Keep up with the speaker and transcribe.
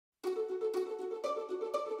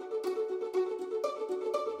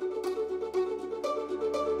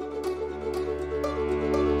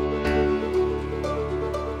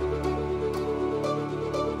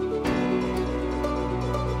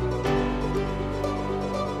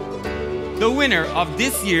The winner of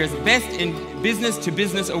this year's Best in Business to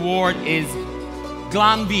Business Award is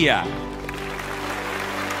Glanbia.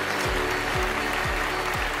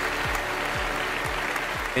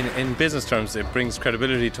 In business terms, it brings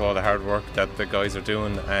credibility to all the hard work that the guys are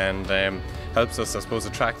doing, and helps us, I suppose,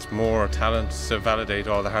 attract more talent to validate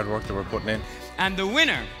all the hard work that we're putting in. And the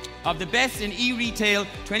winner of the Best in E-Retail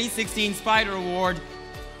 2016 Spider Award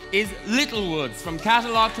is Littlewoods, from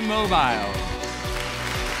Catalogue to Mobile.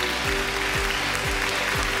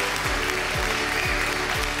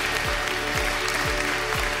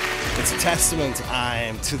 It's a testament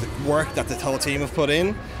to the work that the whole team have put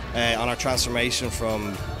in on our transformation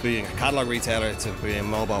from being a catalogue retailer to being a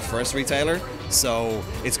mobile-first retailer. So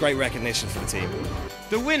it's great recognition for the team.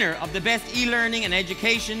 The winner of the Best E-Learning and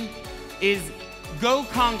Education is Go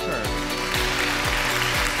Conquer.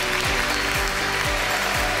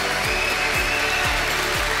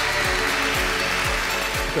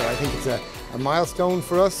 I think it's a milestone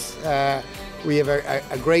for us. We have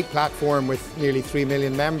a great platform with nearly 3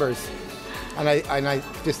 million members, and I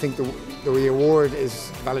just think the award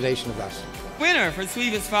is validation of that. Winner for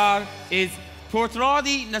Suivas Far is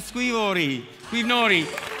Portradi na Squivori.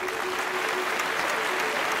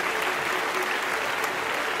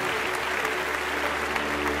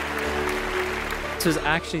 This was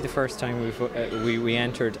actually the first time we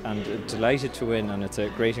entered, and delighted to win, and it's a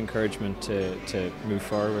great encouragement to move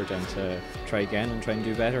forward and to try again and try and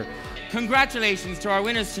do better. Congratulations to our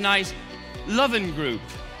winners tonight, Lovin Group,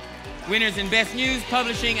 winners in Best News,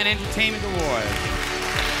 Publishing and Entertainment Award.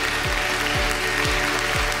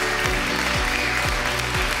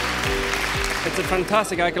 It's a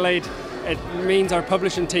fantastic accolade. It means our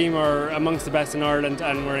publishing team are amongst the best in Ireland,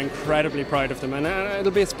 and we're incredibly proud of them, and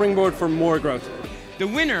it'll be a springboard for more growth. The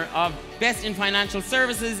winner of Best in Financial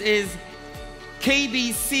Services is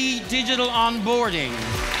KBC Digital Onboarding.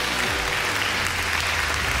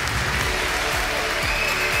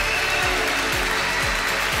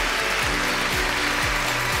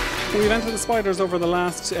 We've entered the Spiders over the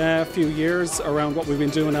last few years around what we've been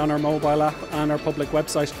doing on our mobile app and our public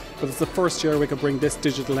website, but it's the first year we could bring this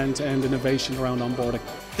digital end-to-end innovation around onboarding.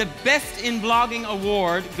 The Best in Blogging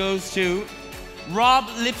Award goes to Rob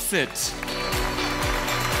Lipsett.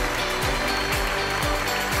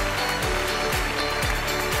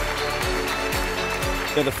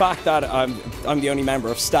 The fact that I'm the only member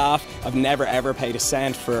of staff, I've never ever paid a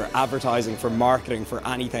cent for advertising, for marketing, for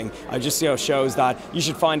anything. I just shows that you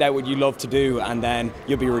should find out what you love to do, and then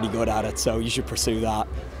you'll be really good at it, so you should pursue that.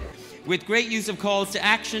 With great use of calls to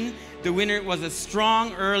action, the winner was a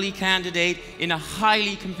strong early candidate in a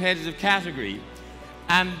highly competitive category.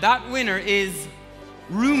 And that winner is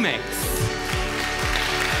Rumex.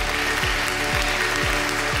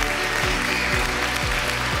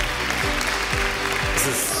 This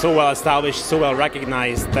is so well established, so well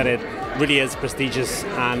recognised that it really is prestigious,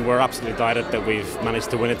 and we're absolutely delighted that we've managed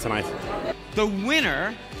to win it tonight. The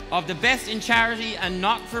winner of the Best in Charity and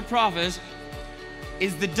Not-for-Profit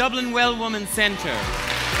is the Dublin Well Woman Centre.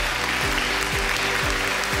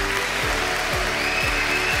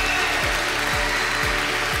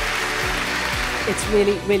 It's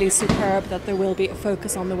really, really superb that there will be a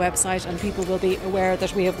focus on the website and people will be aware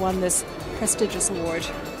that we have won this prestigious award.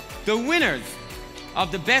 The winners of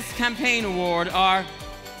the Best Campaign Award are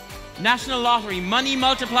National Lottery Money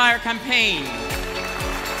Multiplier Campaign.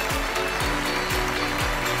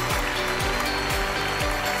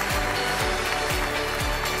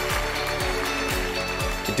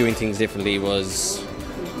 Doing things differently was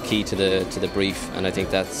key to the brief, and I think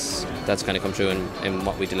that's kind of come true in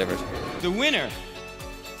what we delivered. The winner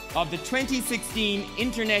of the 2016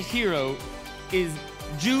 Internet Hero is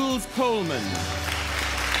Jules Coleman.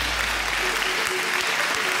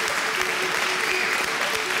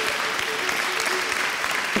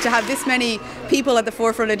 To have this many people at the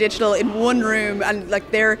forefront of digital in one room, and like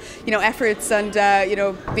their efforts and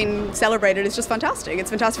being celebrated is just fantastic. It's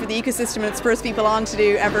fantastic for the ecosystem, and it spurs people on to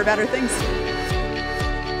do ever better things.